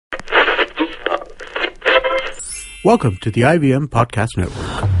Welcome to the IVM Podcast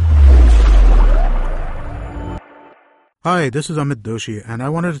Network. Hi, this is Amit Doshi, and I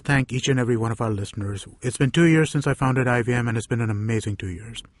wanted to thank each and every one of our listeners. It's been 2 years since I founded IVM, and it's been an amazing 2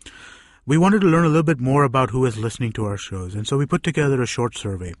 years. We wanted to learn a little bit more about who is listening to our shows, and so we put together a short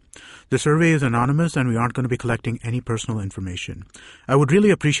survey. The survey is anonymous, and we aren't going to be collecting any personal information. I would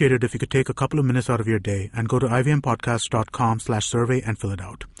really appreciate it if you could take a couple of minutes out of your day and go to ivmpodcast.com/survey and fill it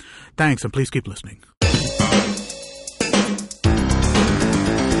out. Thanks, and please keep listening.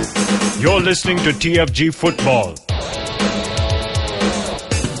 You're listening to TFG Football.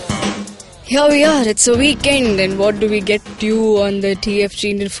 Here we are, it's a weekend, and what do we get you on the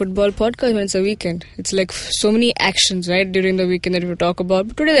TFG Indian Football Podcast when it's a weekend? It's like so many actions, right, during the weekend that we talk about.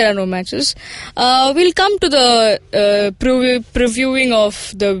 But today there are no matches. We'll come to the previewing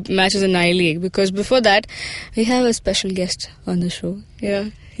of the matches in I-League, because before that, we have a special guest on the show. Yeah.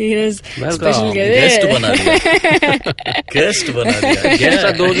 He is special guest. Guest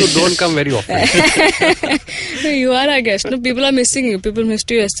are those who don't come very often. No, you are our guest. No, people are missing you. People missed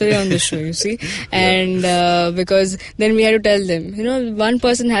you yesterday on the show, you see. And because then we had to tell them, one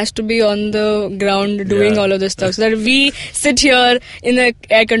person has to be on the ground doing all of this stuff, so that we sit here in the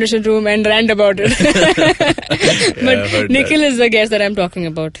air-conditioned room and rant about it. But Nikhil is the guest that I'm talking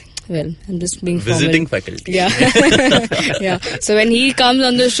about. Well, I'm just being visiting formal. Faculty. Yeah. Yeah. So when he comes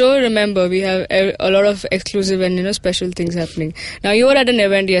on the show, remember, we have a lot of exclusive and special things happening. Now, you were at an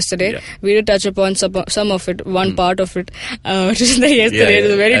event yesterday. Yeah. We did touch upon some of it, one part of it, which is yesterday. It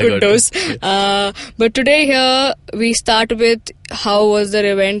was a very good dose. Yeah. But today here, we start with how was the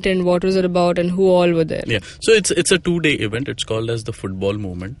event and what was it about and who all were there. Yeah. So it's a 2-day event. It's called as the Football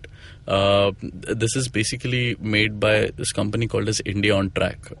Movement. This is basically made by this company called as India on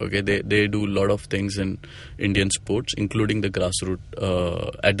Track. Okay, they do a lot of things in Indian sports, including the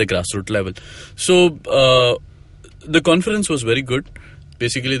at the grassroots level. So the conference was very good.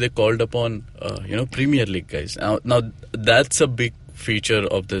 Basically, they called upon Premier League guys. Now that's a big feature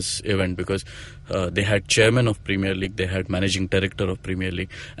of this event, because they had chairman of Premier League, they had managing director of Premier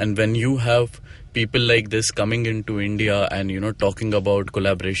League, and when you have people like this coming into India and talking about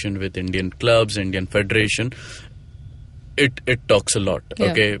collaboration with Indian clubs, Indian federation, it talks a lot.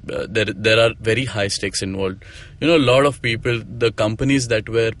 Yeah. Okay, there are very high stakes involved. A lot of people, the companies that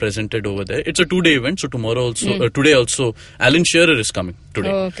were presented over there. It's a 2-day event, so tomorrow also, today also, Alan Shearer is coming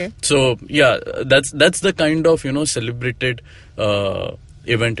today. Oh, okay. So yeah, that's the kind of celebrated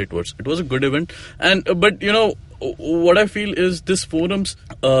event it was. It was a good event, but what I feel is this forums,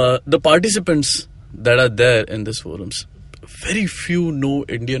 the participants that are there in this forums, very few know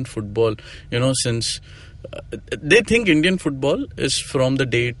Indian football. Since they think Indian football is from the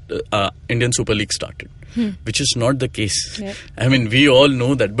day Indian Super League started. Which is not the case. Yeah. I mean, we all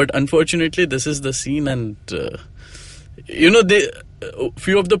know that, but unfortunately, this is the scene, and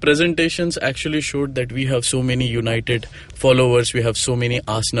few of the presentations actually showed that we have so many United followers, we have so many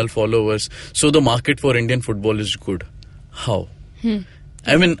Arsenal followers, so the market for Indian football is good. How?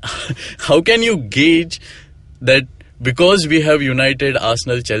 I mean, how can you gauge that because we have United,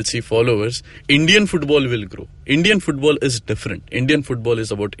 Arsenal, Chelsea followers, Indian football will grow? Indian football is different. Indian football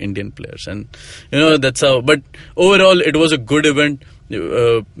is about Indian players, and that's how. But overall, it was a good event.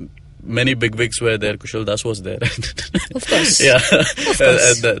 Many bigwigs were there. Kushal Das was there. Of course. Yeah. Of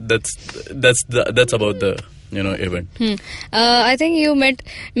course. That's about the event. I think you made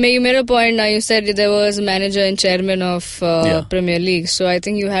a point. Now you said there was a manager and chairman of Premier League. So I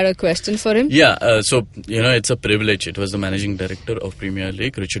think you had a question for him. Yeah. So it's a privilege. It was the managing director of Premier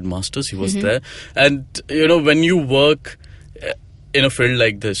League, Richard Masters. He was there, and when you work in a field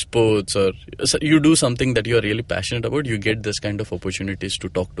like this, sports, or you do something that you are really passionate about, you get this kind of opportunities to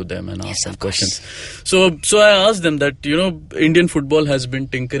talk to them and ask them questions. So I asked them that, Indian football has been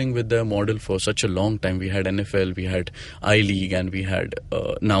tinkering with their model for such a long time. We had NFL, we had I-League, and we had,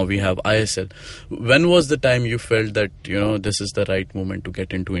 now we have ISL. When was the time you felt that, this is the right moment to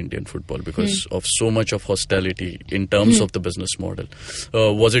get into Indian football because of so much of hostility in terms of the business model?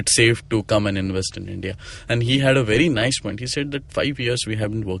 Was it safe to come and invest in India? And he had a very nice point. He said that 5 years we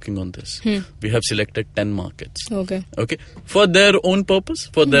have been working on this. We have selected 10 markets. Okay. For their own purpose,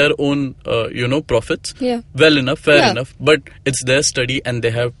 for their own, profits. Yeah. Well enough, fair enough. But it's their study, and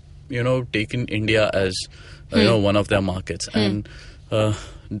they have, taken India as, one of their markets. And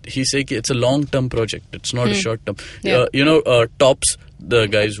he said it's a long-term project. It's not a short-term. Yeah. Tops, the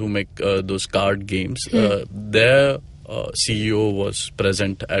guys who make those card games, their CEO was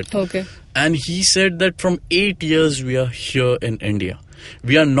present at. Okay. And he said that from 8 years we are here in India.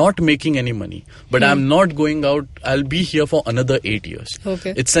 we are not making any money, but I'm not going out. I'll be here for another 8 years.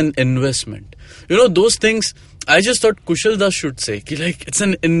 Okay. It's an investment. Those things, I just thought Kushal Das should say, ki like, it's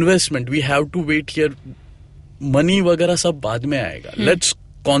an investment. We have to wait here. Money वगैरह सब बाद में आएगा. Let's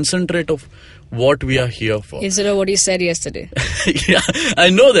concentrate of what we are here for. Instead of what he said yesterday. Yeah, I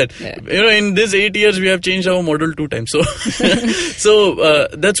know that. Yeah. In these 8 years, we have changed our model 2 times. So,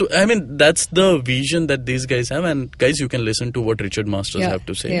 that's the vision that these guys have. And guys, you can listen to what Richard Masters have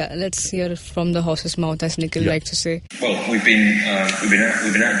to say. Yeah, let's hear from the horse's mouth, as Nikhil likes to say. Well, we've been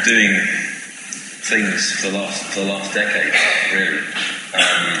out doing things for the last decade, really.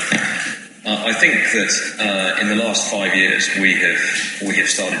 I think that in the last 5 years we have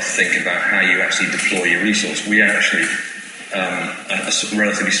started to think about how you actually deploy your resource. We are actually a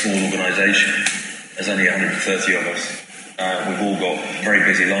relatively small organisation. There's only 130 of us. We've all got very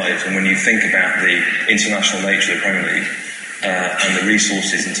busy lives, and when you think about the international nature of the Premier League and the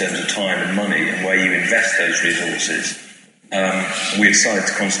resources in terms of time and money and where you invest those resources, we decided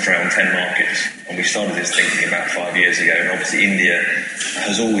to concentrate on 10 markets, and we started this thinking about 5 years ago. And obviously India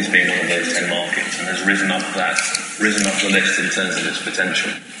has always been one of those 10 markets and has risen up the list in terms of its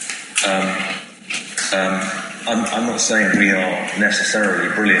potential. I'm not saying we are necessarily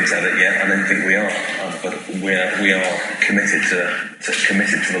brilliant at it yet. I don't think we are, but we are committed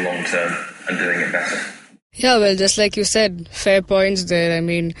to the long term and doing it better. Yeah, well, just like you said, fair points there. I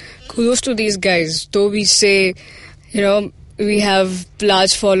mean, kudos to these guys. Though we say, we have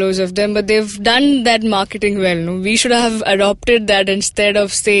large followers of them, but they've done that marketing well. No? We should have adopted that instead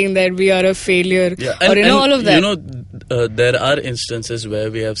of saying that we are a failure all of that. There are instances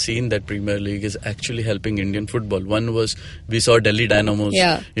where we have seen that Premier League is actually helping Indian football. One was we saw Delhi Dynamos,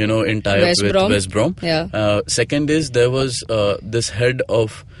 in tie-up with West Brom. Yeah. Second is there was this head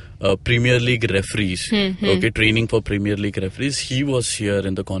of Premier League referees, training for Premier League referees. He was here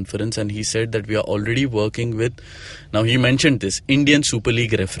in the conference and he said that we are already working with, now he mentioned this, Indian Super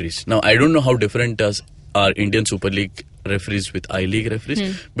League referees. Now I don't know how different are Indian Super League referees with I-League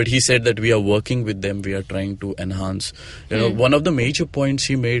referees, but he said that we are working with them, we are trying to enhance. One of the major points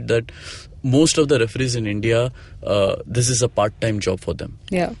he made that most of the referees in India, this is a part-time job for them.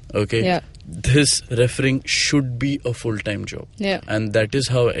 Yeah. Okay. Yeah. This refereeing should be a full-time job. Yeah. And that is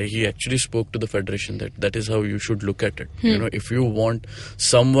how he actually spoke to the federation, that is how you should look at it. If you want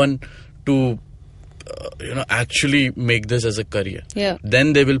someone to actually make this as a career,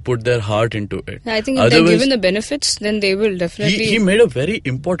 then they will put their heart into it. I think if they're given the benefits, then they will definitely. He made a very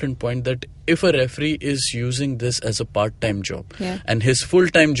important point that if a referee is using this as a part-time job and his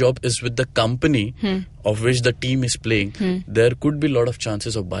full-time job is with the company of which the team is playing, there could be a lot of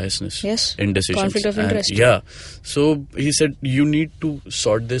chances of biasness in decisions. Conflict of interest. So he said you need to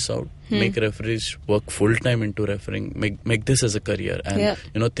sort this out. Make referees work full-time into refereeing. Make this as a career,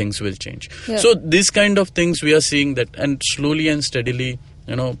 and things will change. So these kind of things we are seeing that, and slowly and steadily,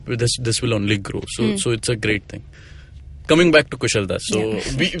 this will only grow. So it's a great thing. Coming back to Kushal Das, so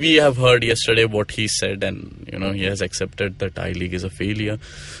we have heard yesterday what he said, and he has accepted that I-League is a failure.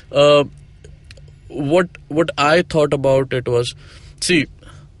 What I thought about it was, see,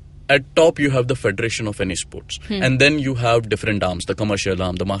 at top you have the federation of any sports, and then you have different arms, the commercial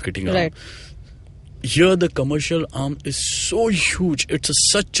arm, the marketing arm. Here the commercial arm is so huge. It's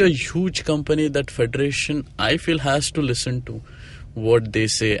such a huge company that federation, I feel, has to listen to what they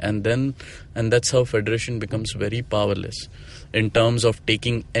say, and that's how federation becomes very powerless in terms of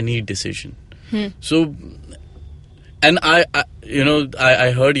taking any decision. So, and I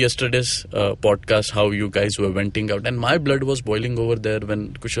heard yesterday's podcast how you guys were venting out, and my blood was boiling over there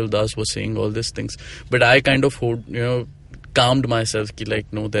when Kushal Das was saying all these things. But I kind of calmed myself,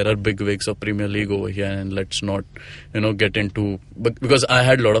 no, there are big wigs of Premier League over here, and let's not get into, because I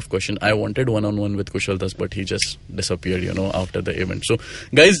had a lot of questions. I wanted one-on-one with Kushal Das, but he just disappeared after the event. So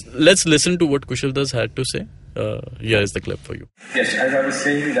guys, let's listen to what Kushal Das had to say. Here is the clip for you. Yes, as I was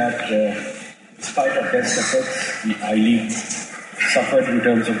saying that despite our best efforts, the I-League suffered in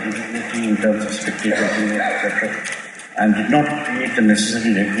terms of visibility, in terms of spectators, etc., and did not create the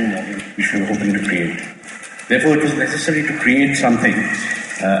necessary revenue model which we were hoping to create. Therefore, it was necessary to create something,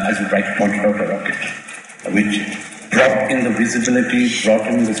 as you rightly pointed out, a rocket, which brought in the visibility, brought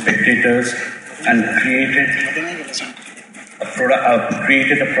in the spectators, and created a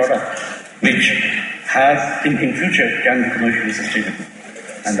product which has, in future, can be commercially sustainable.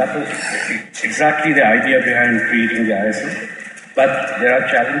 And that was exactly the idea behind creating the ISL. But there are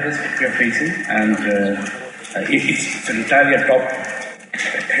challenges that we are facing, and it's entirely a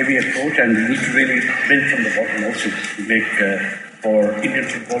top-heavy approach, and we need to really build from the bottom also to make for Indian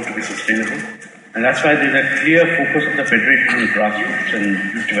football to be sustainable. And that's why there's a clear focus of the Federation on grassroots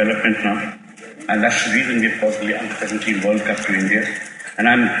and youth development now. And that's the reason we've brought the Under-17 World Cup to India. And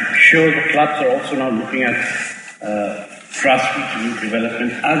I'm sure the clubs are also now looking at grassroots and youth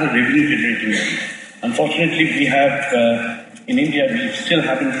development as a revenue-generating model. Unfortunately, we have, in India, we still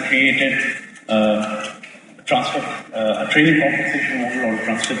haven't created a training compensation model or a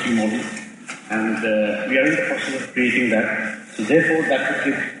transfer fee model. And we are in the process of creating that. So therefore, that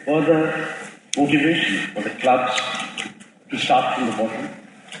will give further motivation for the clubs to start from the bottom,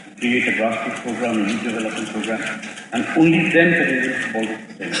 create a grassroots program, a youth development program, and only then can Indian football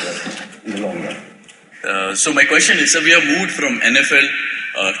be sustainable in the long run. So my question is, we have moved from NFL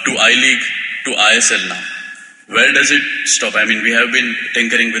to I-League to ISL now. Where does it stop? I mean, we have been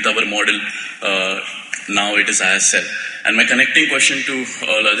tinkering with our model. Now it is ISL. And my connecting question to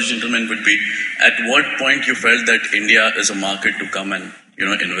all other gentlemen would be, at what point you felt that India is a market to come and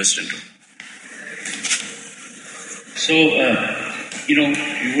invest into? So, you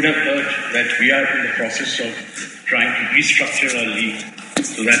would have heard that we are in the process of trying to restructure our league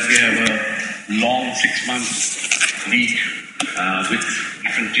so that we have a long 6-month league with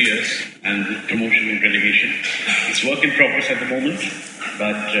different tiers and with promotion and relegation. It's work in progress at the moment,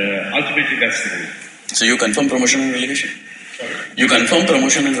 but ultimately that's the goal. So you confirm promotion and relegation? Sorry? You confirm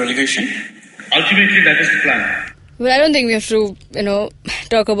promotion and relegation? Ultimately that is the plan. Well, I don't think we have to,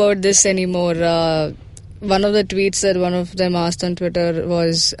 talk about this anymore. One of the tweets that one of them asked on Twitter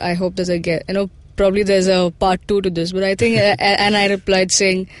was, I hope there's probably there's a part 2 to this, but I think, and I replied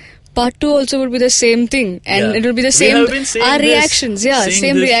saying, part 2 also would be the same thing, and it would be the same, our reactions,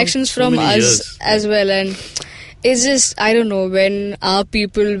 same reactions from us years. As well, and it's just, I don't know, when our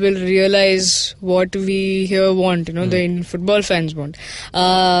people will realize what we here want, the Indian football fans want.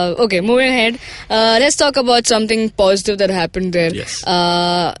 Okay, moving ahead, let's talk about something positive that happened there. Yes.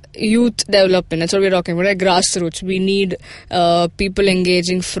 Youth development, that's what we're talking about, grassroots. We need people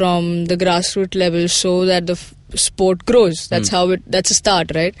engaging from the grassroots level so that the sport grows. That's that's a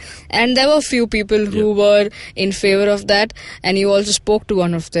start, right? And there were a few people who were in favor of that, and you also spoke to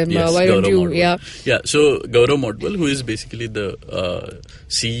one of them. Yes, Why don't you? Modwal. So Gaurav Modwal, who is basically the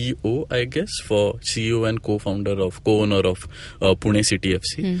CEO, I guess, CEO and co-owner of Pune City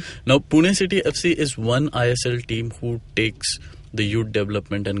FC. Now, Pune City FC is one ISL team who takes the youth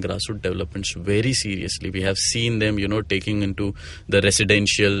development and grassroots developments very seriously. We have seen them, taking into the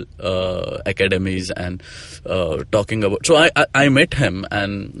residential academies and talking about. So I met him,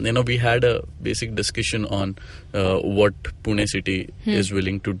 and we had a basic discussion on what Pune City is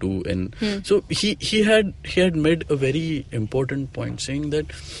willing to do. And so he had made a very important point, saying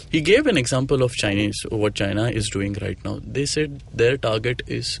that he gave an example of what China is doing right now. They said their target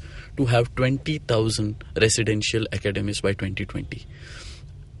is to have 20,000 residential academies by 2020.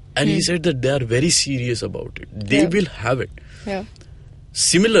 And he said that they are very serious about it. They will have it. Yeah.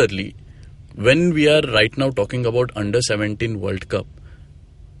 Similarly, when we are right now talking about Under-17 World Cup,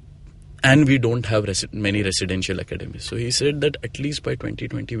 and we don't have many residential academies. So he said that at least by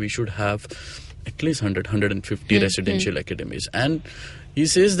 2020 we should have at least 150 residential academies. And he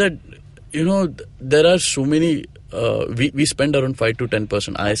says that, there are so many, we spend around 5 to 10%.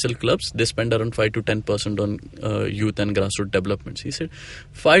 ISL clubs, they spend around 5 to 10% on youth and grassroots developments. He said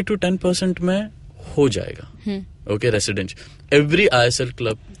 5 to 10% mein ho jayega. Okay, residential. Every ISL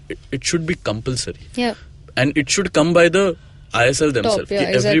club, it should be compulsory. Yeah. And it should come by the ISL themselves.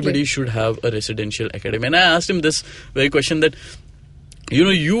 Everybody exactly. should have a residential academy. And I asked him this very question that,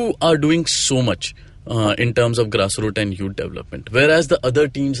 you are doing so much in terms of grassroots and youth development, whereas the other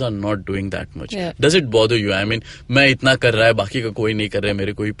teams are not doing that much. Yeah. Does it bother you? I mean, मैं इतना कर रहा है, बाकी का कोई नहीं कर रहा है,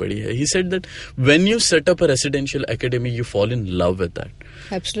 मेरे को ही पड़ी है. He said that when you set up a residential academy, you fall in love with that.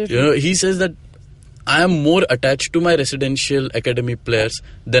 Absolutely. He says that I am more attached to my residential academy players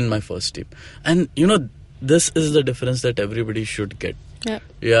than my first team. And, this is the difference that everybody should get.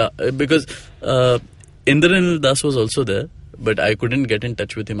 Yeah, because Indranil Das was also there, but I couldn't get in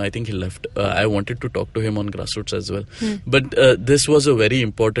touch with him. I think he left. I wanted to talk to him on grassroots as well. But this was a very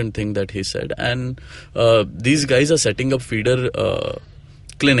important thing that he said. And these guys are setting up feeder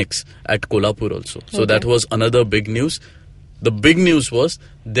clinics at Kolhapur also. So that was another big news. The big news was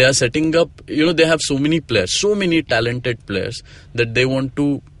they are setting up, they have so many players, so many talented players that they want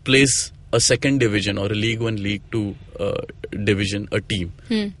to place a second division or a League 1, League 2 division, a team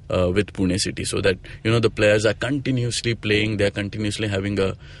with Pune City, so that the players are continuously playing, they are continuously having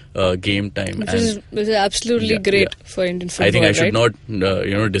a game time. Which is absolutely great for Indian football. I think I should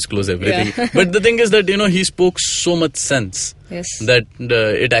not disclose everything, but the thing is that he spoke so much sense. Yes. That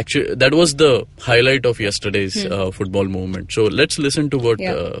that was the highlight of yesterday's football movement. So let's listen to what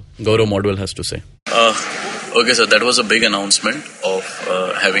Gaurav Modwell has to say. Okay, so that was a big announcement of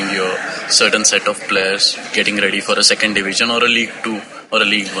having your certain set of players getting ready for a second division or a League 2 or a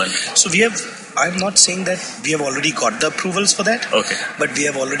League 1. So I'm not saying that we have already got the approvals for that. Okay. But we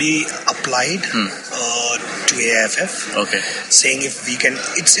have already applied to AIFF. Okay. Saying if we can,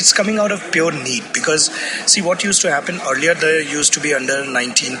 it's coming out of pure need, because see what used to happen earlier, there used to be under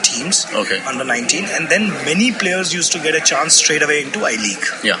 19 teams. Okay. Under 19, and then many players used to get a chance straight away into I-League.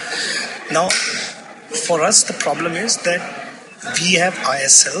 Yeah. Now, for us, the problem is that we have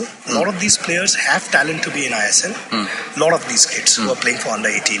ISL. A lot of these players have talent to be in ISL. A lot of these kids who are playing for under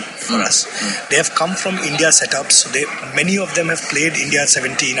 18 for us, they have come from India setups. So many of them have played India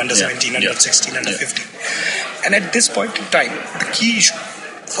 17, under 17, under 16, under 15. And at this point in time, the key issue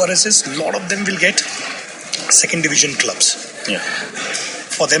for us is a lot of them will get second division clubs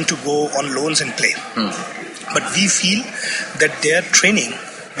for them to go on loans and play. But we feel that their training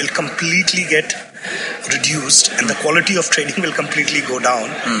will completely get reduced and the quality of training will completely go down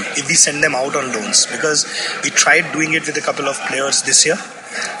if we send them out on loans, because we tried doing it with a couple of players this year.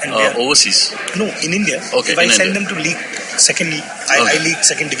 And overseas? No, in India. Okay, if I send them to I-League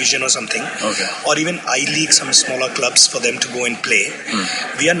second division or something, or even I-League, some smaller clubs for them to go and play,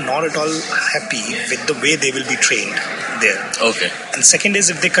 we are not at all happy with the way they will be trained there. Okay. And second is,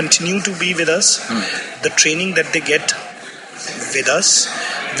 if they continue to be with us, the training that they get with us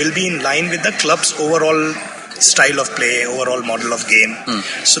will be in line with the club's overall style of play, overall model of game.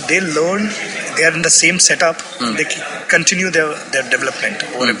 So they learn, they are in the same setup, they continue their development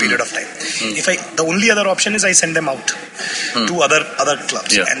over a period of time. The only other option is I send them out to other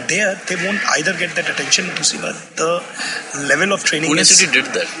clubs, and there they won't either get that attention to see the level of training. Pune City did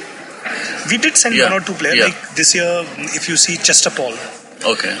that. We did send one or two players. Like this year, if you see Chester Paul,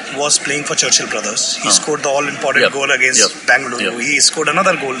 was playing for Churchill Brothers. He scored the all-important goal against Bangalore. He scored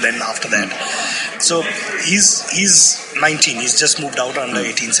another goal then after that. So he's 19. He's just moved out under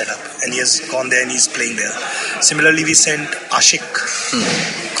 18 setup, and he has gone there and he's playing there. Similarly, we sent Ashik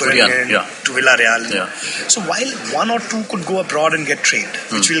to Villarreal. So while one or two could go abroad and get trained,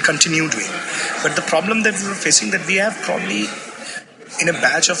 which we'll continue doing, but the problem that we're facing, that we have probably in a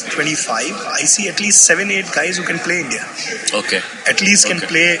batch of 25, I see at least 7-8 guys who can play India. Okay. At least can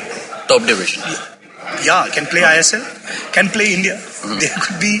play top division. Yeah, can play ISL, can play India. There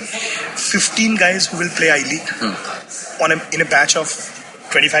could be 15 guys who will play I-League in a batch of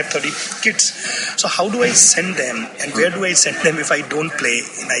 25-30 kids. So how do I send them, and where do I send them if I don't play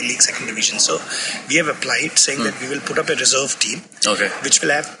in I-League second division? So we have applied saying that we will put up a reserve team, which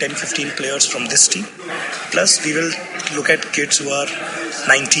will have 10-15 players from this team. Plus we will look at kids who are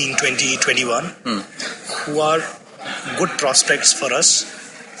 19, 20, 21, who are good prospects for us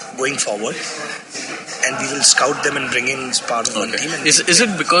going forward. And we will scout them and bring in as part of one team. Is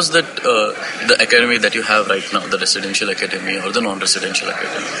it because that the academy that you have right now, the residential academy or the non-residential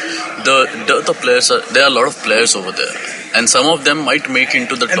academy, the players there are a lot of players over there, and some of them might make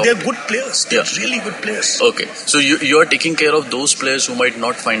into the top. And they're good players. They're really good players. Okay, so you are taking care of those players who might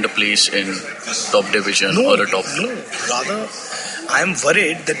not find a place in top division or a top. No, rather, I am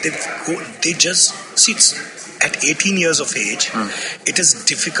worried that they just see. At 18 years of age, it is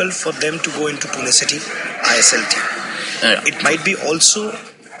difficult for them to go into Pune City ISL team. It might be also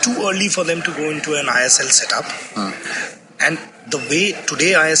too early for them to go into an ISL setup. And the way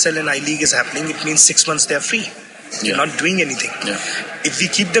today ISL and I-League is happening, it means 6 months they are free. They're not doing anything. If we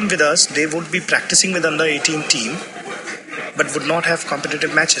keep them with us, they would be practicing with under 18 team, but would not have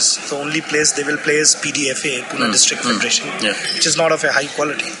competitive matches. The only place they will play is PDFA, Pune District Federation, which is not of a high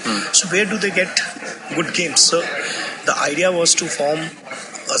quality. So where do they get good games? So the idea was to form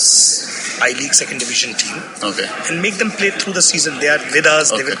a I-League second division team and make them play through the season. They are with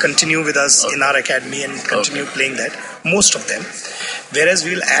us, they will continue with us in our academy and continue playing that, most of them. Whereas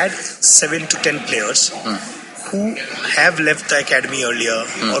we will add 7 to 10 players who have left the academy earlier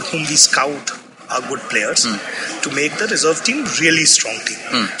or whom we scout are good players to make the reserve team really strong team,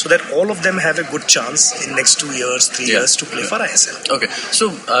 so that all of them have a good chance in next 2 years, 3 years to play for ISL. Okay,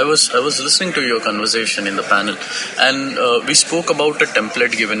 so I was listening to your conversation in the panel, and we spoke about a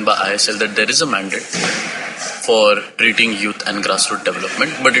template given by ISL that there is a mandate for treating youth and grassroots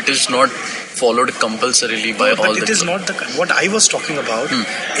development, but it is not followed compulsorily by all but the it is not what I was talking about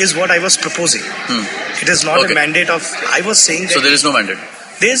is what I was proposing. It is not a mandate of. I was saying that so there is no mandate.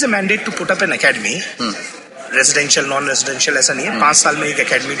 there is a mandate to put up an academy. Residential, non-residential ऐसा नहीं है 5 साल में एक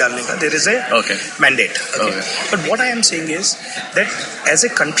academy डालने का there is a mandate. Okay. But what I am saying is that as a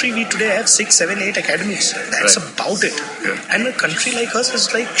country we today have 6, 7, 8 academies. That's about it. And a country like us is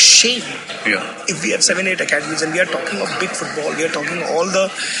like shame. If we have 7, 8 academies and we are talking of big football, we are talking all the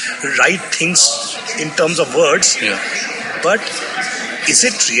right things in terms of words. But is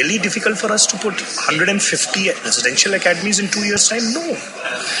it really difficult for us to put 150 residential academies in 2 years' time? No.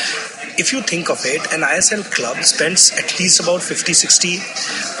 If you think of it, an ISL club spends at least about 50-60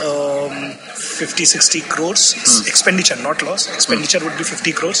 crores expenditure, not loss. Expenditure would be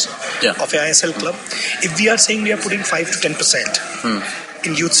 50 crores of an ISL club. If we are saying we are putting 5 to 10%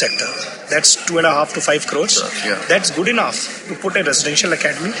 in youth sector, that's 2.5 to 5 crores. That's good enough to put a residential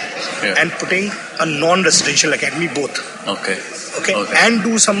academy and putting a non-residential academy both. Okay. And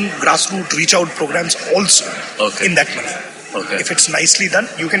do some grassroots reach out programs also in that money. If it's nicely done,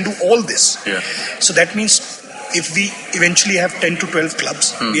 you can do all this. So that means if we eventually have 10 to 12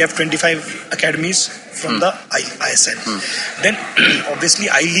 clubs, we have 25 academies from the ISL. Then obviously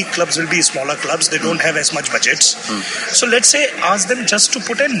I-League clubs will be smaller clubs. They don't have as much budgets. So let's say ask them just to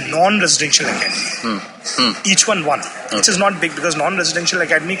put a non-residential academy. Each one, which is not big because non-residential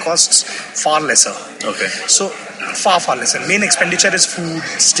academy costs far lesser. So far lesser. Main expenditure is food,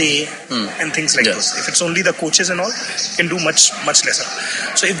 stay and things like those. If it's only the coaches and all, you can do much lesser.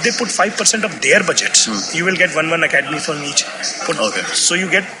 So if they put 5% of their budgets, you will get one academy from each. So you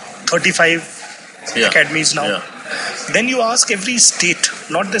get 35 academies now. Then you ask every state,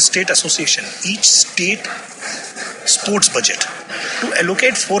 not the state association, each state sports budget to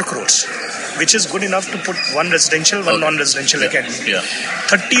allocate 4 crores, which is good enough to put one residential, one non-residential academy.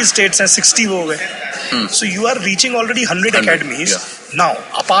 30 states and 60 ho gaye. So you are reaching already 100 academies. Now,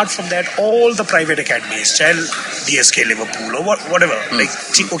 apart from that, all the private academies, child DSK Liverpool or whatever. Like,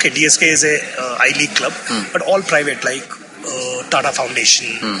 DSK is a I-League club, but all private like Tata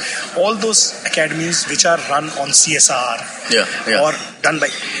Foundation, all those academies which are run on CSR or done by,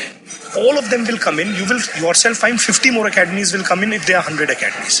 all of them will come in. You will yourself find 50 more academies will come in if there are 100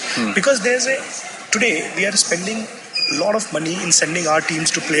 academies. Because today we are spending a lot of money in sending our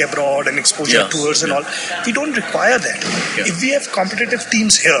teams to play abroad and exposure tours and all. We don't require that. If we have competitive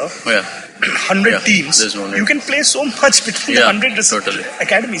teams here, 100 teams, you can play so much between the 100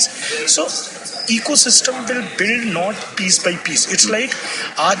 academies. So ecosystem will build not piece by piece. It's like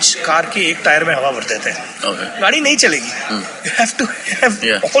आज car के एक tyre में हवा भर देते हैं, गाड़ी नहीं चलेगी. You have to have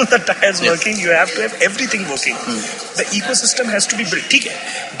all the tires working. You have to have everything working. The ecosystem has to be built. ठीक है,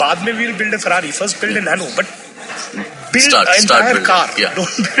 बाद में we will build a Ferrari. First build a Nano, but build an entire car.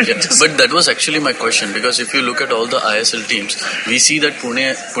 Don't build But that was actually my question, because if you look at all the ISL teams, we see that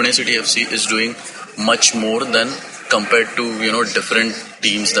Pune City FC is doing much more than compared to different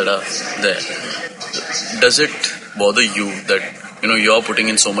teams that are there. Does it bother you that you are putting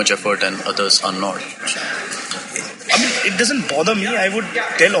in so much effort and others are not? I mean, it doesn't bother me. I would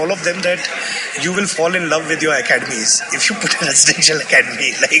tell all of them that you will fall in love with your academies if you put a residential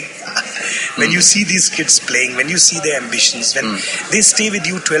academy. Like when you see these kids playing, when you see their ambitions, when they stay with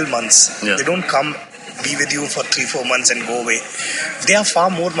you 12 months, they don't come be with you for 3-4 months and go away. They are far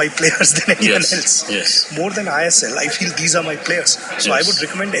more my players than anyone else. More than ISL, I feel these are my players. So I would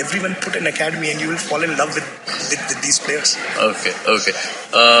recommend everyone put an academy and you will fall in love with these players. Okay.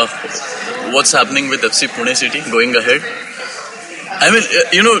 What's happening with FC Pune City going ahead? I mean,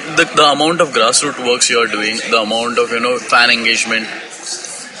 the amount of grassroots works you are doing, the amount of fan engagement.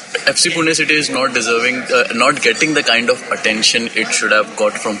 FC Pune City is not deserving, not getting the kind of attention it should have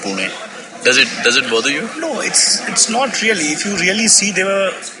got from Pune. Does it bother you? No, it's not really. If you really see, there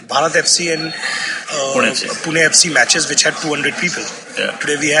were Bharat FC and Pune FC matches which had 200 people.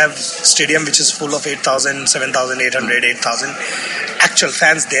 Today we have stadium which is full of 8,000, 7,800, 8,000 actual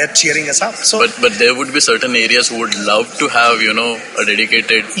fans there cheering us up. So, but there would be certain areas who would love to have a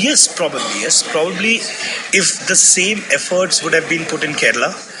dedicated. Yes, probably. If the same efforts would have been put in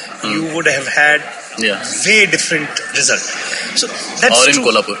Kerala, you would have had way different result. So that's or in true.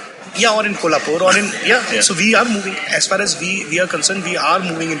 Kolhapur. Or in Kolhapur, or in So we are moving. As far as we are concerned, we are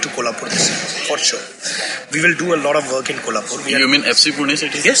moving into Kolhapur this year, for sure. We will do a lot of work in Kolhapur. You mean FC Pune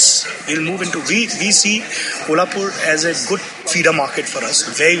City? Yes, we'll move into. We see Kolhapur as a good feeder market for us.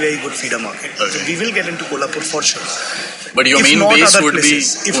 Very, very good feeder market. Okay. So we will get into Kolhapur for sure. But your If main not base other would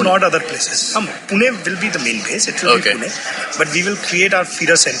places, be if Pune. not other places. Pune will be the main base. It will Okay. be Pune. But we will create our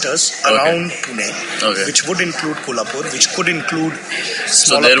feeder centers around Pune, Okay. which would include Kolhapur, which could include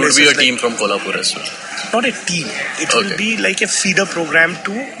So smaller there would be a places team like- from Kolhapur as well. Not a team. It will Okay. be like a feeder program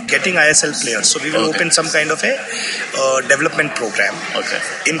to getting ISL players. So we will Okay. open some kind of a development program Okay.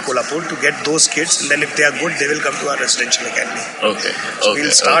 in Kolhapur to get those kids, and then if they are good, they will come to our residential academy. Okay. So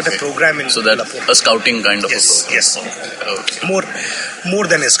we'll start a program in So that Kolhapur. a scouting kind of Yes, a program. yes. Okay. More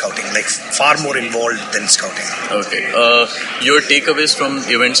than a scouting, like far more involved than scouting. Okay. Your takeaways from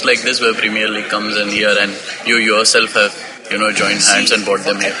events like this where Premier League comes in here and you yourself have, joined hands and brought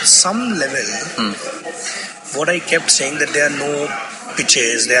them here. At some level, what I kept saying that there are no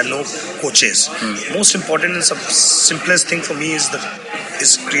pitches, there are no coaches. Most important and simplest thing for me is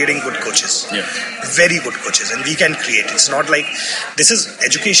creating good coaches. Yeah. Very good coaches, and we can create. It's not like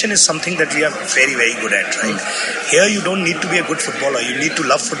education is something that we are very, very good at, right? Here you don't need to be a good footballer. You need to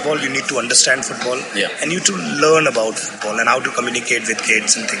love football, you need to understand football, Yeah. and you need to learn about football and how to communicate with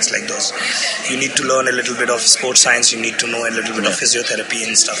kids and things like those. You need to learn a little bit of sports science, you need to know a little bit of physiotherapy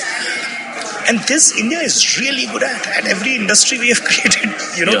and stuff. And this India is really good at. At every industry we have created,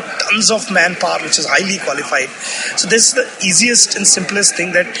 tons of manpower which is highly qualified. So this is the easiest and simplest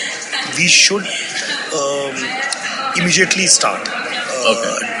thing that we should immediately start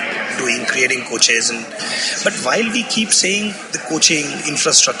doing, creating coaches. But while we keep saying the coaching,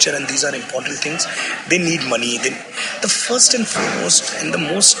 infrastructure, and these are important things, they need money. The first and foremost and the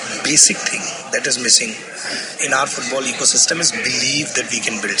most basic thing that is missing in our football ecosystem is believe that we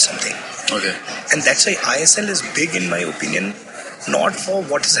can build something. Okay. And that's why ISL is big, in my opinion, not for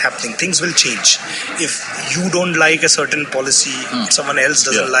what is happening. Things will change. If you don't like a certain policy, someone else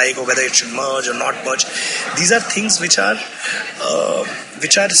doesn't like, or whether it should merge or not merge, these are things which are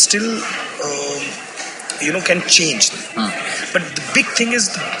still can change. But the big thing is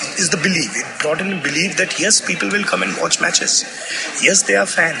the belief. It brought in a belief that yes, people will come and watch matches. Yes, they are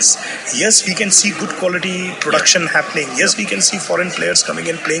fans. Yes, we can see good quality production happening. Yes, we can see foreign players coming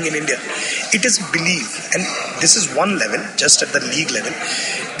and playing in India. It is belief, and this is one level, just at the league level.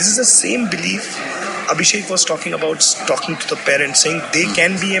 This is the same belief Abhishek was talking to the parents, saying they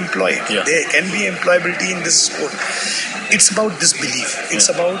can be employed. Yeah. There can be employability in this sport. It's about this belief. It's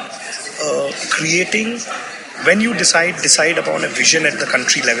about creating. When you decide upon a vision at the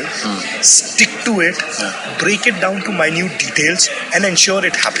country level, stick to it, break it down to minute details, and ensure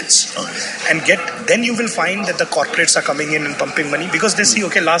it happens. And then you will find that the corporates are coming in and pumping money, because they see,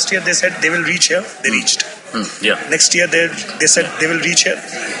 okay, last year they said they will reach here, they reached. Yeah. Next year they said they will reach here.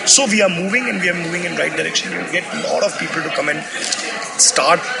 So we are moving, and we are moving in right direction. You will get a lot of people to come and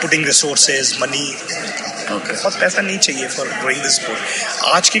start putting resources, money. बहुत पैसा नहीं चाहिए for growing this sport.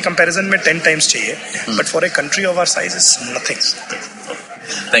 आज की comparison में 10 times चाहिए, but for a country of our size, it's nothing.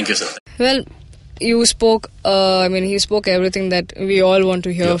 Thank you, sir. Well, you spoke, he spoke everything that we all want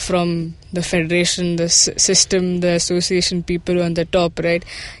to hear from the federation, the system, the association people on the top, right?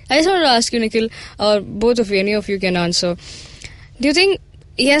 I just want to ask you, Nikhil, or both of you, any of you can answer. Do you think,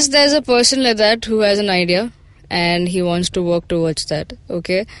 yes, there's a person like that who has an idea and he wants to work towards that,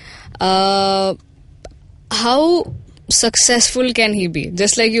 okay? How successful can he be?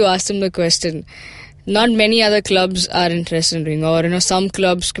 Just like you asked him the question, not many other clubs are interested in doing, or some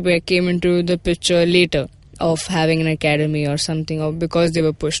clubs came into the picture later of having an academy or something, or because they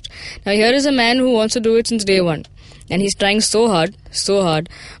were pushed. Now here is a man who wants to do it since day one, and he's trying so hard,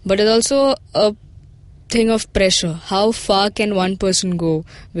 but it's also a thing of pressure. How far can one person go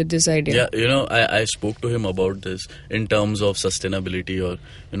with this idea? Yeah, I spoke to him about this in terms of sustainability or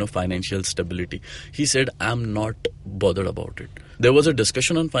financial stability. He said, I'm not bothered about it. There was a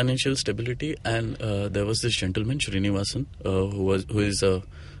discussion on financial stability, and there was this gentleman, Srinivasan, who is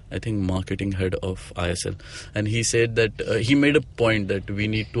I think marketing head of ISL, and he said that he made a point that we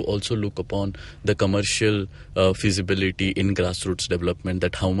need to also look upon the commercial feasibility in grassroots development,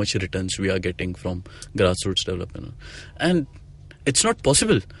 that how much returns we are getting from grassroots development, and it's not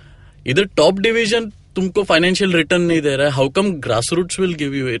possible. Either top division तुमको financial return नहीं दे रहा है, how come grassroots will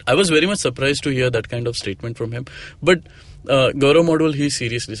give you it? I was very much surprised to hear that kind of statement from him. But Gaurav Modwal, he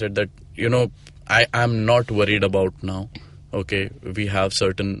seriously said that I am not worried about now. Okay, we have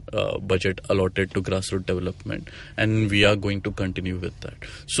certain budget allotted to grassroots development, and we are going to continue with that.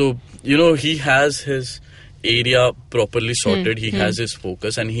 So, he has his area properly sorted, he has his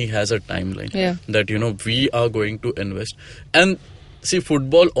focus, and he has a timeline that, we are going to invest. And see,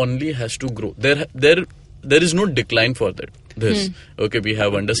 football only has to grow. There is no decline for that. this. Okay, we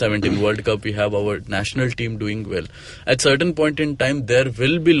have under 17 World Cup, we have our national team doing well. At certain point in time, there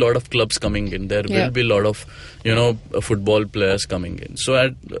will be a lot of clubs coming in. There will be a lot of, football players coming in.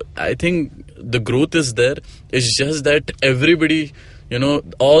 So I think the growth is there. It's just that everybody,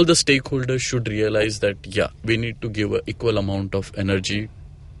 all the stakeholders should realize that, we need to give an equal amount of energy,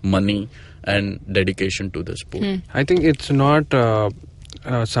 money and dedication to the sport. I think it's not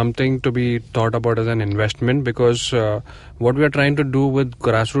something to be thought about as an investment, because what we are trying to do with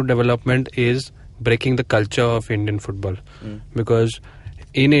grassroots development is breaking the culture of Indian football. Because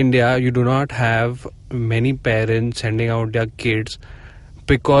in India, you do not have many parents sending out their kids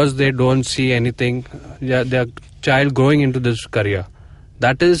because they don't see anything, their child growing into this career.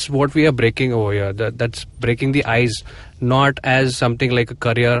 That is what we are breaking over here. That's breaking the ice, not as something like a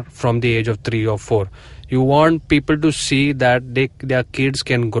career from the age of 3 or 4. You want people to see that their kids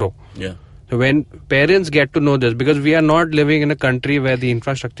can grow. Yeah. So when parents get to know this, because we are not living in a country where the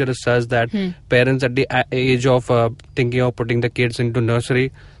infrastructure is such that parents at the age of thinking of putting the kids into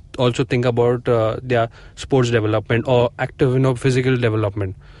nursery also think about their sports development or active, physical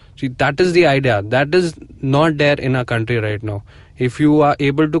development. See, that is the idea. That is not there in our country right now. If you are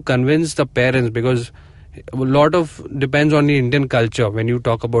able to convince the parents, because a lot of depends on the Indian culture when you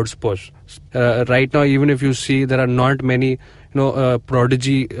talk about sports. Right now, even if you see, there are not many,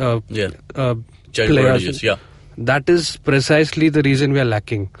 prodigy Child players. prodigies, yeah. That is precisely the reason we are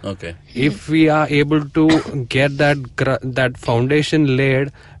lacking. Okay. If we are able to get that foundation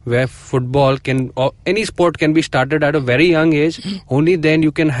laid, where football can, or any sport can be started at a very young age, only then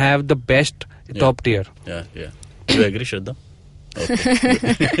you can have the best top tier. Yeah. Do you agree, Shraddha?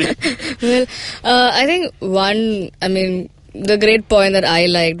 Okay. Well, I think the great point that I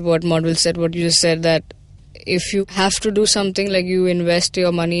liked what Model said, what you just said, that if you have to do something, like you invest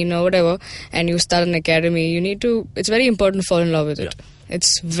your money in or whatever and you start an academy, it's very important to fall in love with it.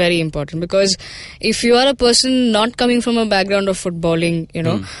 It's very important, because if you are a person not coming from a background of footballing,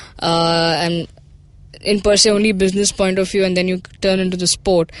 and in per se only business point of view, and then you turn into the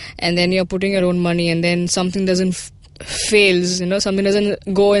sport, and then you're putting your own money, and then something doesn't fails, something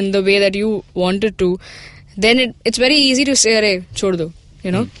doesn't go in the way that you want it to, then it's very easy to say, "Arey, chhod do,"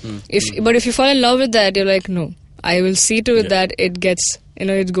 But if you fall in love with that, you're like, no, I will see to it that it gets,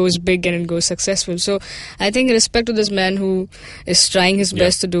 it goes big and it goes successful. So I think respect to this man who is trying his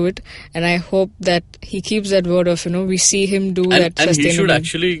best to do it, and I hope that he keeps that word of, we see him do that sustainably. And he should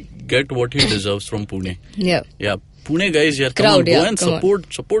actually get what he deserves from Pune. Yeah. Pune guys, Crowd, go and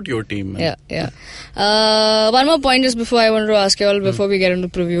support your team, man. One more point just before I wanted to ask you all, before we get into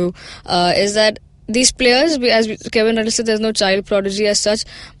preview, is that these players, as Kevin already said, there's no child prodigy as such.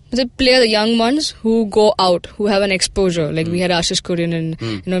 The young ones who go out, who have an exposure, like we had Ashish Kurian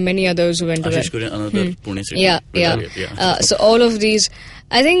and many others who went to that. Ashish Kurian, another Pune city. Yeah. So all of these,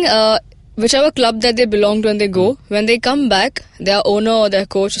 I think whichever club that they belong to and they go, when they come back, their owner or their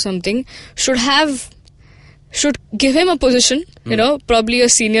coach or something should give him a position, probably a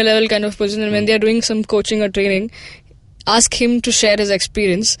senior level kind of position, and when they're doing some coaching or training, ask him to share his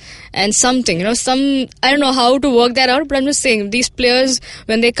experience and something, I don't know how to work that out, but I'm just saying, these players,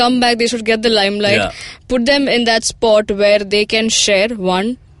 when they come back, they should get the limelight, put them in that spot where they can share,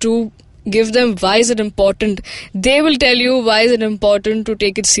 1, 2, give them why is it important. They will tell you why is it important to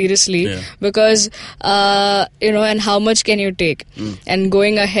take it seriously, because and how much can you take, and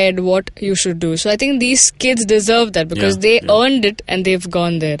going ahead what you should do. So I think these kids deserve that, because they earned it and they've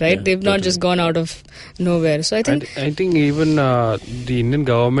gone there, right? They've not just gone out of nowhere. So I think even the Indian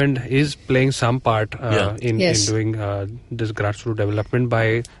government is playing some part in doing this grassroots development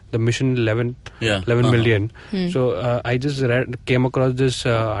by the Mission 11 million. So I just came across this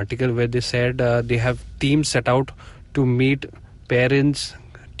article where they said they have teams set out to meet parents,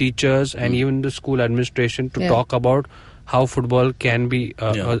 teachers and even the school administration to talk about how football can be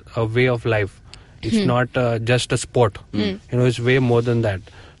a way of life. It's not just a sport. It's way more than that.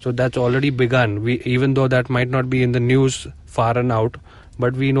 So that's already begun. Even though that might not be in the news far and out,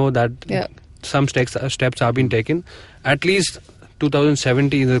 but we know that some steps have been taken. At least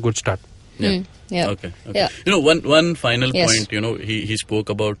 2017 is a good start. Okay. One final point. He spoke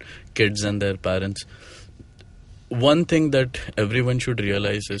about kids and their parents. One thing that everyone should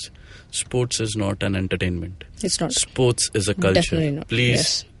realize is sports is not an entertainment. It's not. Sports is a culture. Definitely not.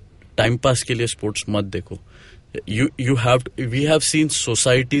 Please, time pass के लिए sports मत देखो. we have seen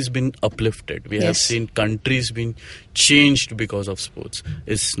societies been uplifted. We have seen countries being changed because of sports.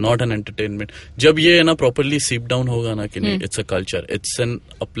 It's not an entertainment. जब ये ना properly seep down होगा ना कि नहीं, it's a culture. It's an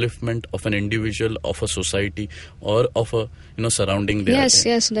upliftment of an individual, of a society, or of a surrounding there.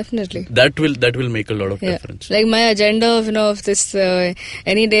 Yes, definitely. That will make a lot of difference. Like my agenda of this,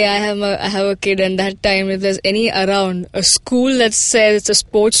 any day I have a kid, and that time if there's any around a school that says it's a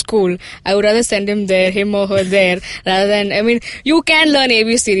sports school, I would rather send him or her there, rather than, I mean, you can learn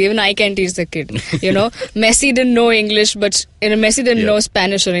ABC, even I can teach the kid. Messi didn't know English, but Messi didn't know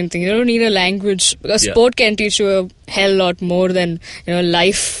Spanish or anything. You don't need a language, because sport can teach you a hell lot more than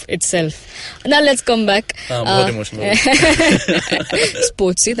life itself. Now let's come back. More emotional.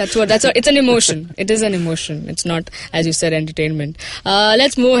 Sports, see, that's what it's an emotion. It is an emotion. It's not, as you said, entertainment.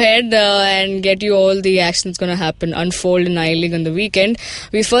 Let's move ahead and get you all the action that's going to happen, unfold in I-League on the weekend.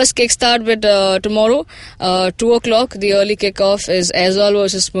 We first kickstart with tomorrow, 2 o'clock. The early kickoff is Aizawl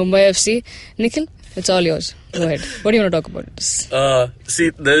versus Mumbai FC. Nikhil, it's all yours. Go ahead. What do you want to talk about this? See,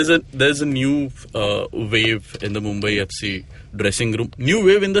 there's a new wave in the Mumbai FC dressing room. New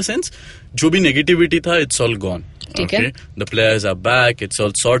wave in the sense, जो भी negativity था, it's all gone. Okay, the players are back. It's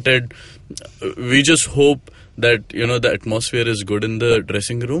all sorted. We just hope that the atmosphere is good in the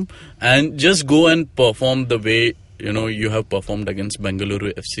dressing room, and just go and perform the way you have performed against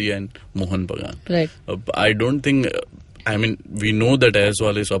Bengaluru FC and Mohan Bagan. Right. I don't think. I mean, we know that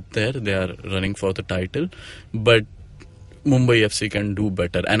Aizawl is up there. They are running for the title, but Mumbai FC can do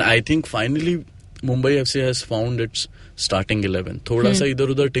better. And I think finally Mumbai FC has found its starting 11. थोड़ा सा इधर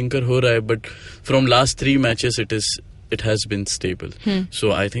उधर tinker हो रहा है, but from last 3 matches it has been stable.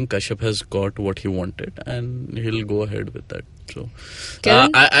 So I think Kashyap has got what he wanted, and he'll go ahead with that. So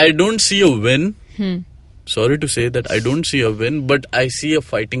I don't see a win. Sorry to say that I don't see a win, but I see a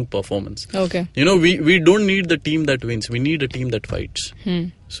fighting performance. Okay. We don't need the team that wins. We need a team that fights.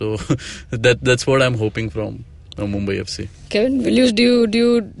 So that's what I'm hoping from Mumbai FC. Kevin,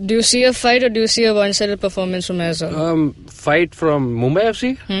 do you see a fight, or do you see a one-sided performance from Aizawl? Fight from Mumbai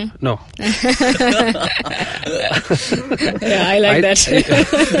FC? No. Yeah, I like that.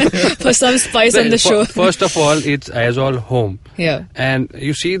 For some spice on the show. First of all, it's Aizawl home. Yeah. And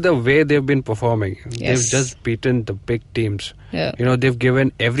you see the way they've been performing. Yes. They've just beaten the big teams. Yeah. They've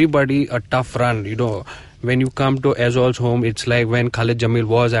given everybody a tough run. When you come to Aizawl's home, it's like when Khalid Jamil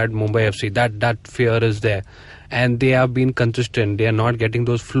was at Mumbai FC. That fear is there. And they have been consistent. They are not getting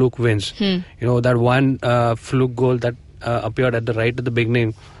those fluke wins. That one fluke goal that appeared at the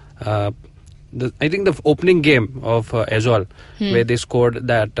beginning. I think the opening game of Aizawl, where they scored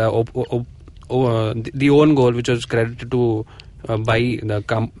that the own goal, which was credited to by the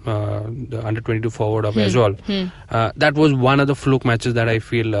under-22 forward of Aizawl. That was one of the fluke matches that I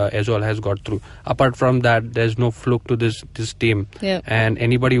feel Aizawl has got through. Apart from that, there's no fluke to this team. Yeah. And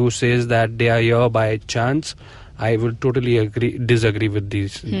anybody who says that they are here by chance, I will totally disagree with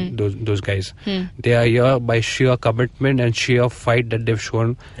those guys. They are here by sheer commitment and sheer fight that they've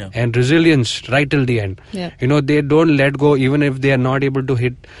shown, and resilience right till the end. Yeah. They don't let go even if they are not able to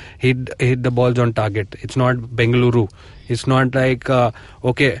hit the balls on target. It's not Bengaluru. It's not like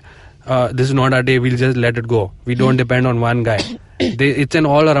this is not our day, we'll just let it go. We don't depend on one guy. It's an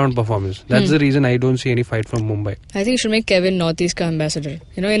all-around performance. That's the reason I don't see any fight from Mumbai. I think you should make Kevin Northeast का ambassador.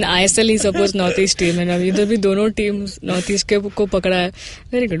 In ISL he supports Northeast team, and अब इधर भी दोनों teams Northeast को पकड़ा है.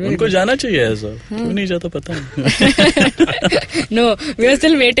 Very good. उनको जाना चाहिए ऐसा. क्यों नहीं जाता पता नहीं. No, we are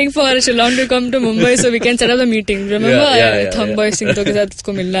still waiting for Shillong to come to Mumbai so we can set up the meeting. Remember, Thangboy Singh के साथ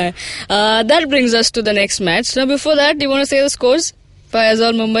इसको मिलना है. That brings us to the next match. Now before that, do you want to say the scores for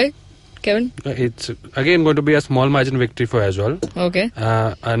Aizawl Mumbai? Kevin? It's again going to be a small margin victory for Aizawl. Okay.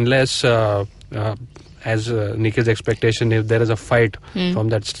 Unless, as Nikhil's expectation, if there is a fight from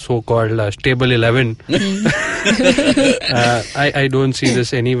that so-called stable 11, I don't see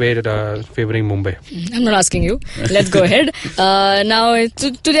this anyway favouring Mumbai. I'm not asking you. Let's go ahead. Now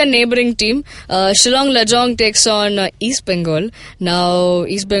to their neighbouring team, Shillong Lajong takes on East Bengal. Now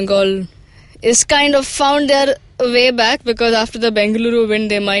East Bengal is kind of found their way back, because after the Bengaluru win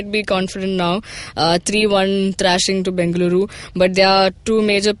they might be confident now. 3-1 thrashing to Bengaluru, but their two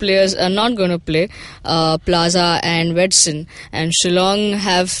major players are not going to play, Plaza and Wedson, and Shillong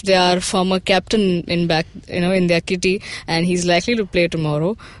have their former captain in their kitty, and he's likely to play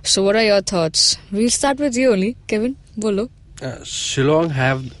tomorrow. So what are your thoughts? We'll start with you only, Kevin. Bolo. Shillong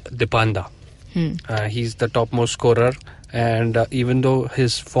have Dipanda. He's the topmost scorer. And even though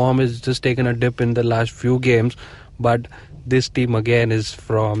his form has just taken a dip in the last few games, but this team again is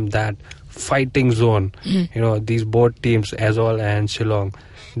from that fighting zone. These both teams, Aizawl and Shillong,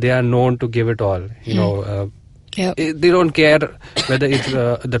 they are known to give it all. Yep. They don't care whether it's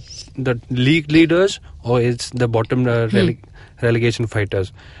the league leaders or it's the bottom relegation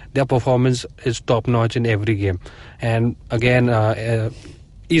fighters. Their performance is top notch in every game. And again,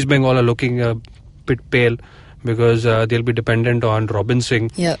 East Bengal are looking a bit pale because they'll be dependent on Robin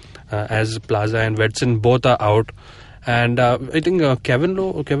Singh, as Plaza and Wedson both are out. And I think Kevin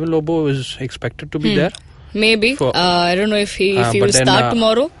Lobo is expected to be there. Maybe. I don't know if he will start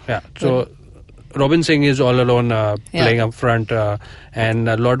tomorrow. Yeah. So Robin Singh is all alone playing up front, and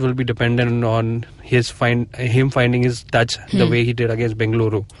a lot will be dependent on him finding his touch the way he did against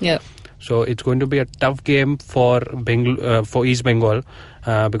Bengaluru. Yeah. So it's going to be a tough game for East Bengal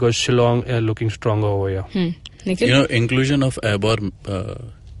because Shillong are looking stronger over here. Nikhil? Inclusion of Abor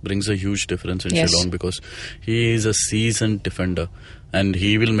brings a huge difference in Shillong because he is a seasoned defender and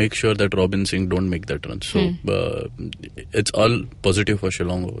he will make sure that Robin Singh don't make that run. So it's all positive for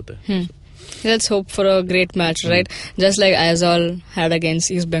Shillong over there. Let's hope for a great match, right? Just like Aizawl had against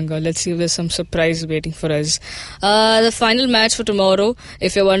East Bengal. Let's see if there's some surprise waiting for us. The final match for tomorrow,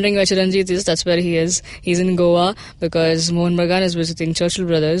 if you're wondering where Chiranjit is, that's where he is. He's in Goa because Mohan Bagan is visiting Churchill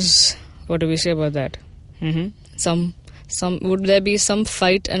Brothers. What do we say about that? Would there be some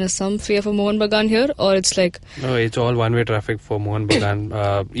fight and some fear for Mohan Bagan here, or it's like... No, it's all one-way traffic for Mohan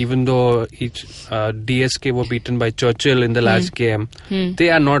Bagan. Even though DSK were beaten by Churchill in the last game, they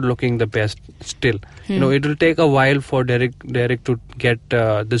are not looking the best still. It will take a while for Derek to get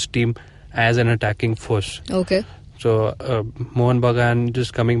this team as an attacking force. Okay. So Mohan Bagan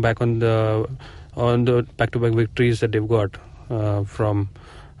just coming back on the back-to-back victories that they've got from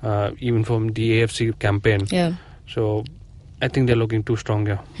the AFC campaign. Yeah. So I think they're looking too strong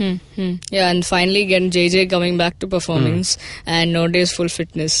here. Yeah, and finally again JJ coming back to performance and nowadays full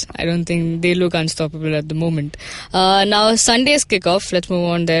fitness. I don't think they look unstoppable at the moment. Now Sunday's kickoff, let's move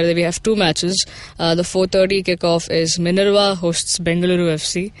on there. We have two matches. The 4:30 kickoff is Minerva hosts Bengaluru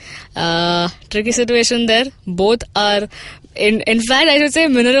FC. Tricky situation there. Both are in fact, I should say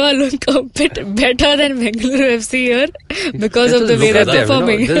Minerva look a bit better than Bengaluru FC here because of the way they're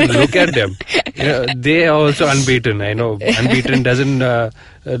performing. Just look at them. They are also unbeaten. I know unbeaten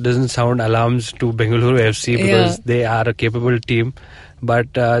doesn't sound alarms to Bengaluru FC because they are a capable team,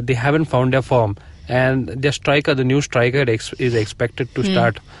 but they haven't found their form. And their striker, the new striker, is expected to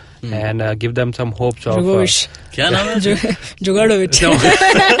start and give them some hopes of... Jugovic. Jugovic.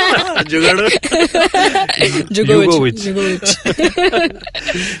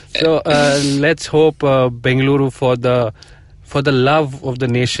 So let's hope Bengaluru for the love of the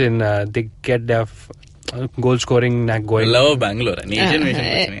nation, they get their goal scoring knack going. Love of Bangalore. Asian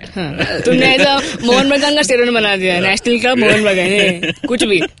nation. तुमने ऐसा मोहन बगान का stadium बना दिया है, national का मोहन बगान कुछ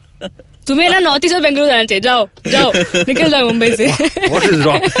भी. तुम्हें ना नॉर्थ ईस्ट और बेंगलुरु जाना चाहिए. जाओ निकल जाओ मुंबई से. What is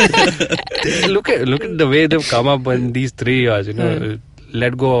wrong? Look at the way they've come up in these 3 years.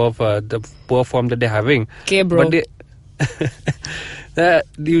 Let go of the poor form that they're having. Okay, bro. But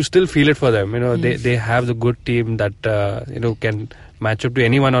you still feel it for them. They have the good team that can match up to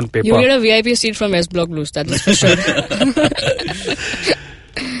anyone on paper. You get a VIP seat from S Block Blues. That is for sure.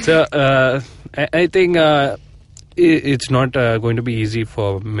 So I think. It's not going to be easy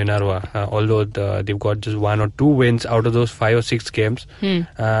for Minerva, although they've got just 1 or 2 wins out of those 5 or 6 games.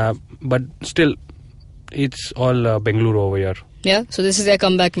 But still, it's all Bengaluru over here. Yeah, so this is their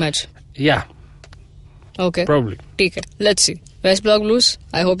comeback match. Yeah. Okay. Probably. Okay, let's see. West Block Blues,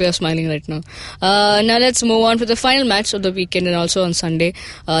 I hope you're smiling right now. Now let's move on to the final match of the weekend and also on Sunday.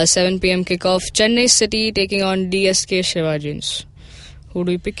 7 p.m. kickoff. Chennai City taking on DSK Shivajins. Who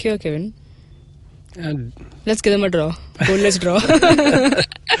do you pick here, Kevin? Let's give them a draw. Let's draw.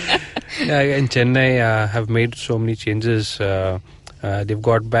 Yeah, and Chennai have made so many changes. They've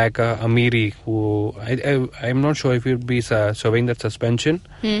got back Amiri, who I'm not sure if he'll be serving that suspension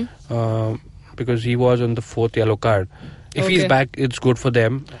because he was on the 4th yellow card. If he's back, it's good for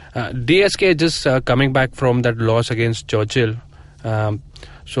them. DSK just coming back from that loss against Churchill,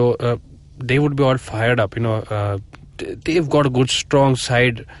 so they would be all fired up. They've got a good strong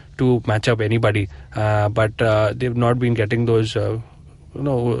side to match up anybody, but they've not been getting those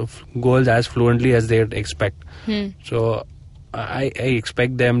goals as fluently as they'd expect. So I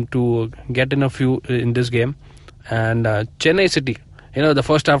expect them to get in a few in this game. And Chennai City, the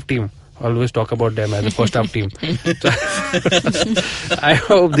first half team, always talk about them as a first half team. So I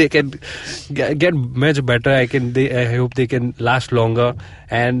hope they can get much better. I hope they can last longer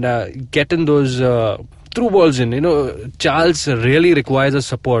and get in those through balls in. Charles really requires a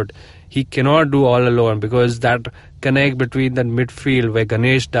support. He cannot do all alone because that connect between that midfield where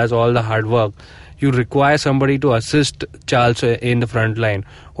Ganesh does all the hard work, you require somebody to assist Charles in the front line.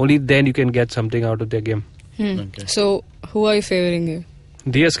 Only then you can get something out of their game. Okay. So, who are you favoring here?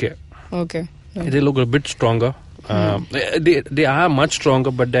 DSK. Okay. No. They look a bit stronger. They are much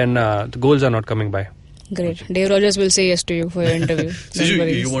stronger, but then the goals are not coming by. Great. Dave Rogers will say yes to you for your interview. So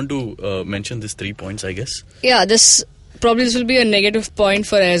you want to mention these 3 points, I guess? Yeah, this will be a negative point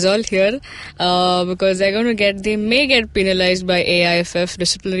for Azol here because they may get penalized by AIFF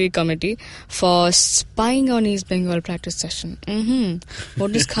disciplinary committee for spying on East Bengal practice session.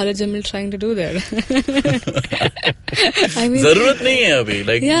 What is Khalid Jamil trying to do there? I mean, Zarurat nahi hai abhi.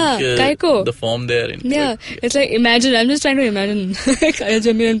 Like, kaiko? The form there. It's like, imagine, I'm just trying to imagine Khalid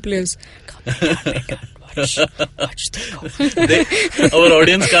Jamil and players. Watch our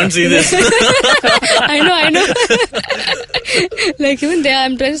audience can't see this. I know. Like even there,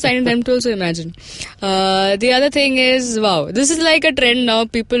 I'm trying to sign them to also imagine. The other thing is, wow, this is like a trend now.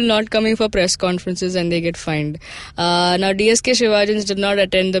 People not coming for press conferences and they get fined. Now DSK Shivajins did not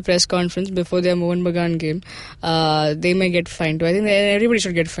attend the press conference before their Mohan Bagan game. They may get fined. I think everybody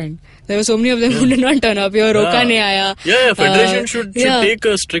should get fined. There were so many of them who did not turn up. Your Roka nahi aaya. Yeah, Federation should take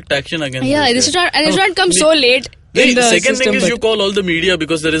a strict action against this. They should not come so late. The second thing is you call all the media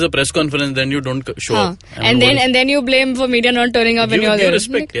because there is a press conference, then you don't show up. And then you blame for media not turning up when you're there.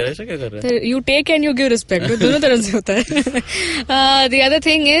 Respect. You take and you give respect. The other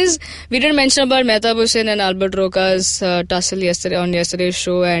thing is, we didn't mention about Mehtab Hussain and Albert Roca's tussle on yesterday's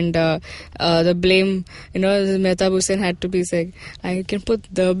show, and the blame, Mehtab Hussain had to be saying, I can put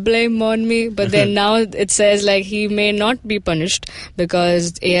the blame on me, but then now it says like he may not be punished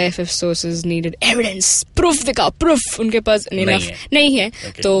because AIFF sources needed evidence, proof उनके पास enough नहीं है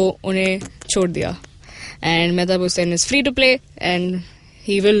तो उन्हें छोड़ दिया and Mehtab Hussain is free to play and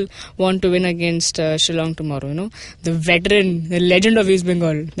he will want to win against Shillong tomorrow. The veteran, the legend of East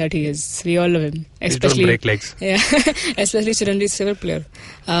Bengal that he is. We all love him. Especially, don't break legs. Yeah, especially Chiranjeev's favorite player.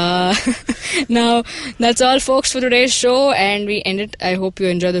 Now, that's all, folks, for today's show, and we end it. I hope you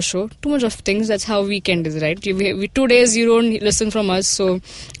enjoy the show. Too much of things. That's how weekend is, right? 2 days you don't listen from us, so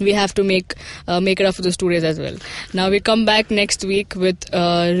we have to make it up for those 2 days as well. Now we come back next week with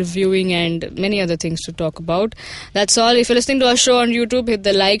reviewing and many other things to talk about. That's all. If you're listening to our show on YouTube, hit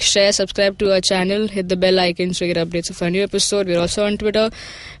the like, share, subscribe to our channel, hit the bell icon so you get updates of our new episode. We're also on Twitter.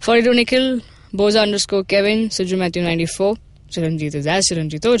 42 Nikhil, Boza_Kevin, Suju Matthew 94. Chiranjeev is as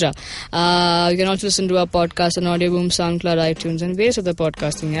Chiranjeev Oja. You can also listen to our podcast on Audio Boom, SoundCloud, iTunes, and various other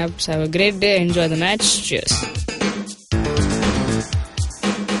podcasting apps. Have a great day. Enjoy the match. Cheers.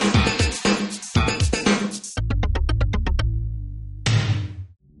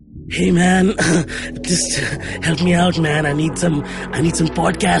 Hey man, just help me out, man. I need some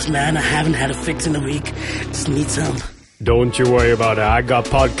podcast, man. I haven't had a fix in a week. Just need some. Don't you worry about it. I got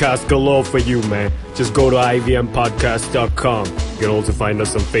podcast galore for you, man. Just go to ivmpodcast.com. You can also find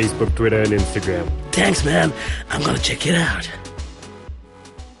us on Facebook, Twitter, and Instagram. Thanks, man. I'm gonna check it out.